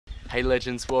Hey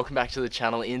legends, welcome back to the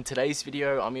channel. In today's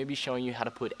video, I'm going to be showing you how to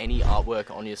put any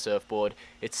artwork on your surfboard.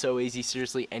 It's so easy,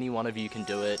 seriously, any one of you can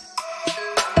do it.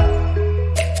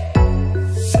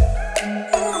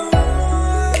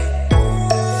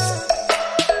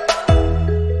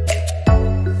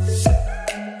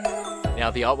 Now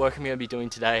the artwork I'm going to be doing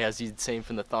today, as you'd seen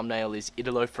from the thumbnail, is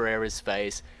Italo Ferreira's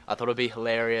face. I thought it'd be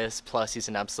hilarious, plus he's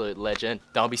an absolute legend.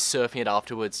 Then I'll be surfing it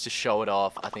afterwards to show it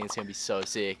off. I think it's going to be so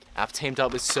sick. I've teamed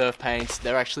up with Surfpaints.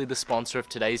 They're actually the sponsor of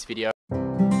today's video.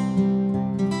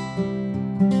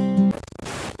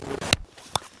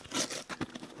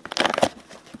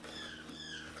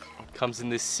 Comes in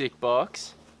this sick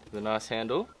box with a nice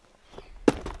handle.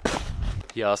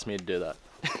 He asked me to do that.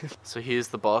 So here's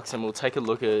the box, and we'll take a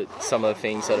look at some of the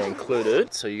things that are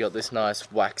included. So you got this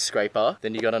nice wax scraper,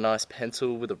 then you got a nice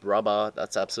pencil with a rubber,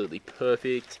 that's absolutely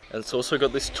perfect. And it's also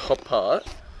got this top part,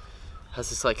 has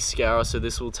this like scourer, so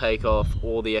this will take off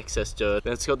all the excess dirt.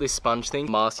 Then it's got this sponge thing,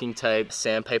 masking tape,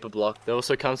 sandpaper block. It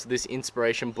also comes with this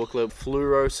inspiration booklet,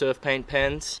 fluoro surf paint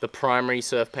pens, the primary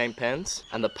surf paint pens,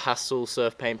 and the pastel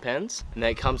surf paint pens. And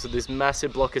then it comes with this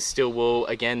massive block of steel wool.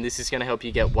 Again, this is going to help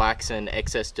you get wax and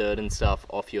excess dirt and stuff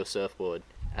off your surfboard,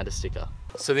 and a sticker.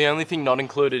 So the only thing not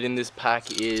included in this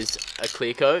pack is a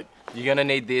clear coat. You're going to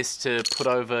need this to put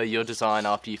over your design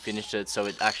after you finish it so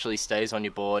it actually stays on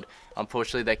your board.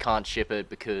 Unfortunately, they can't ship it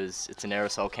because it's an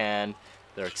aerosol can.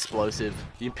 They're explosive.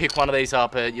 You can pick one of these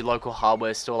up at your local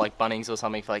hardware store like Bunnings or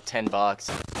something for like 10 bucks.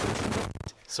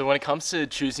 So when it comes to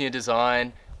choosing a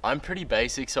design, I'm pretty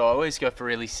basic, so I always go for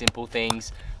really simple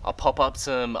things. I'll pop up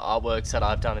some artworks that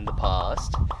I've done in the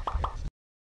past.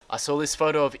 I saw this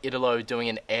photo of Italo doing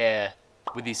an air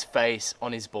with his face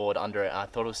on his board under it. I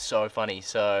thought it was so funny,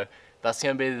 so that's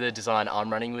going to be the design I'm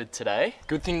running with today.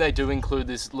 Good thing they do include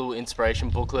this little inspiration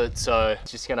booklet, so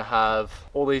it's just going to have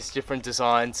all these different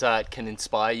designs that can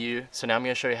inspire you. So now I'm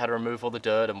going to show you how to remove all the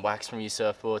dirt and wax from your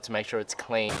surfboard to make sure it's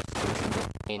clean.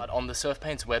 On the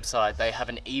Surfpaints website, they have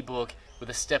an ebook with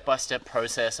a step-by-step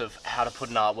process of how to put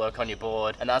an artwork on your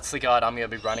board, and that's the guide I'm going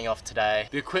to be running off today.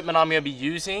 The equipment I'm going to be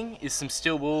using is some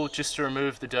steel wool just to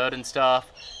remove the dirt and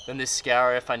stuff, then this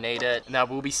scourer if I need it. Now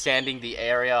we'll be sanding the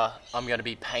area I'm going to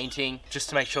be painting just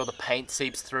to make sure the paint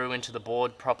seeps through into the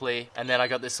board properly, and then I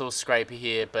got this little scraper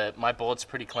here, but my board's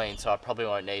pretty clean so I probably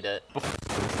won't need it.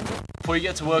 Before you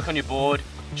get to work on your board,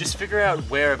 just figure out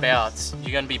whereabouts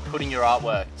you're going to be putting your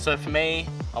artwork. So for me,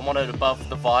 I want it above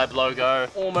the Vibe logo,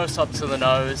 almost up to the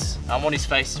nose. I want his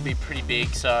face to be pretty big,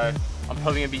 so I'm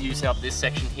probably going to be using up this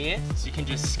section here. So you can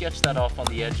just sketch that off on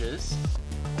the edges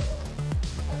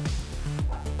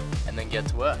and then get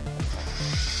to work.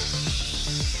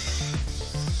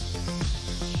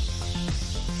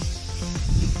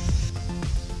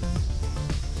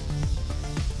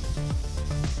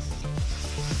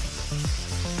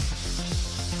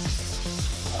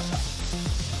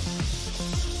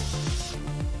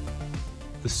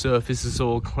 The surface is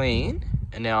all clean,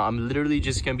 and now I'm literally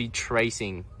just going to be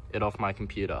tracing it off my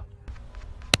computer.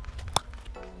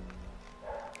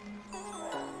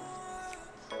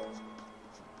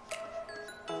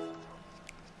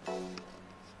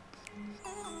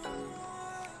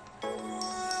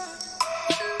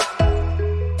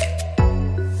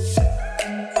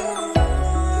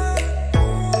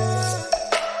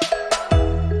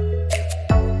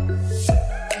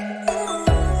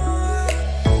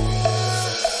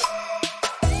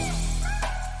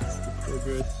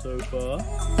 So far.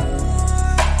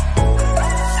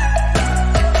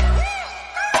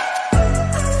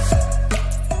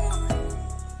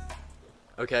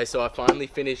 Okay, so I finally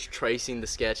finished tracing the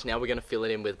sketch. Now we're going to fill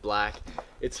it in with black.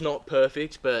 It's not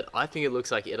perfect, but I think it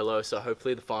looks like Italo, so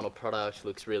hopefully the final product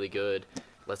looks really good.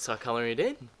 Let's start coloring it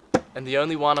in. And the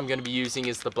only one I'm going to be using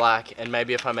is the black, and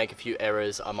maybe if I make a few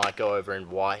errors I might go over in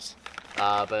white.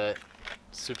 But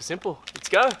super simple. Let's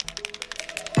go!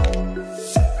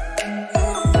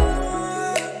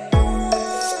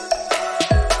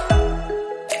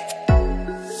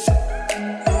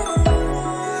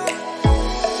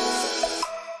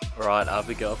 Alright, I have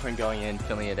the girlfriend going in,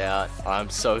 filling it out. I'm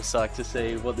so psyched to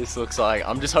see what this looks like.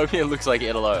 I'm just hoping it looks like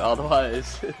Italo,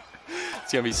 otherwise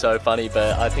it's gonna be so funny,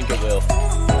 but I think it will.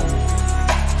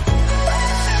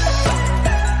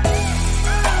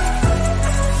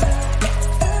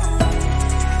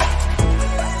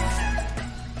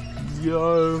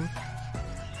 Yo!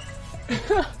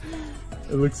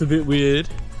 It looks a bit weird,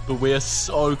 but we are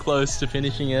so close to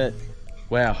finishing it.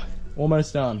 Wow,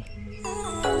 almost done.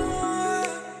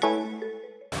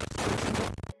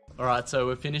 Alright, so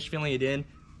we're finished filling it in.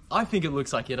 I think it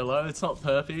looks like Italo. It's not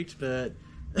perfect, but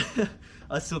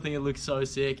I still think it looks so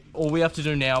sick. All we have to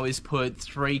do now is put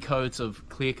 3 coats of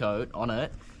clear coat on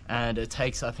it, and it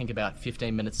takes, I think, about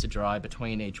 15 minutes to dry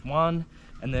between each one.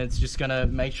 And then it's just gonna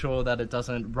make sure that it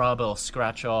doesn't rub or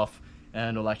scratch off,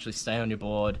 and it'll actually stay on your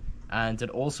board. And it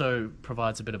also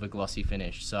provides a bit of a glossy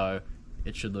finish, so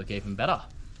it should look even better.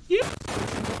 Yep.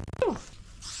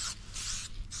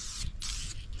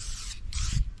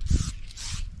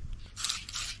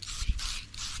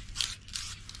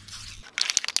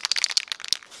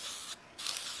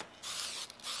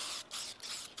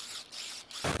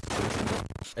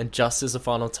 And just as a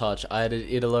final touch, I added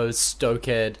Italo's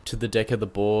Stokehead to the deck of the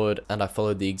board, and I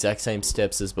followed the exact same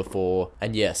steps as before.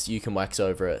 And yes, you can wax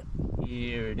over it.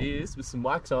 Here it is with some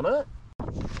wax on it.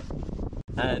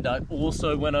 And I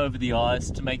also went over the eyes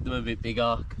to make them a bit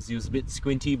bigger because he was a bit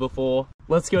squinty before.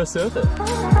 Let's go surf it.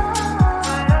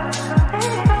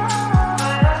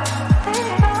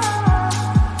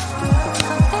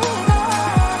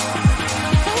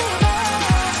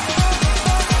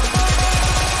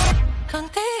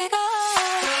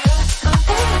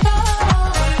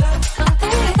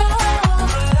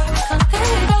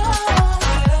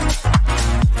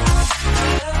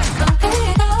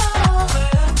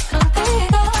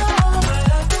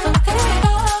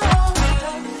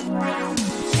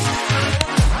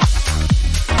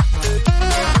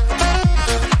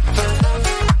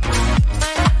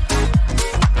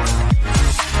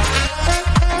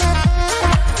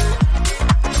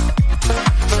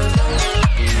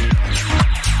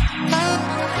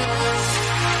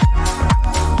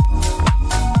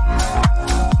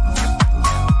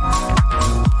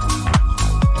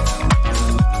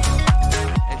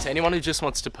 Anyone who just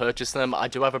wants to purchase them, I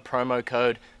do have a promo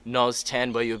code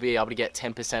NOZ10 where you'll be able to get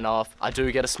 10% off. I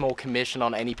do get a small commission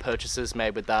on any purchases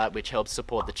made with that, which helps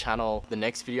support the channel. The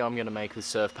next video I'm going to make with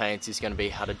Surfpaints is going to be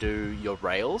how to do your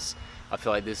rails. I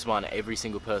feel like this one every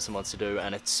single person wants to do,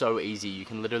 and it's so easy. You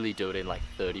can literally do it in like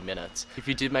 30 minutes. If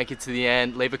you did make it to the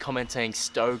end, leave a comment saying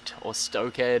stoked or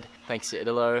stokehead. Thanks to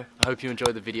Italo. I hope you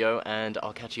enjoyed the video, and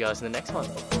I'll catch you guys in the next one.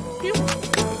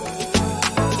 Pew.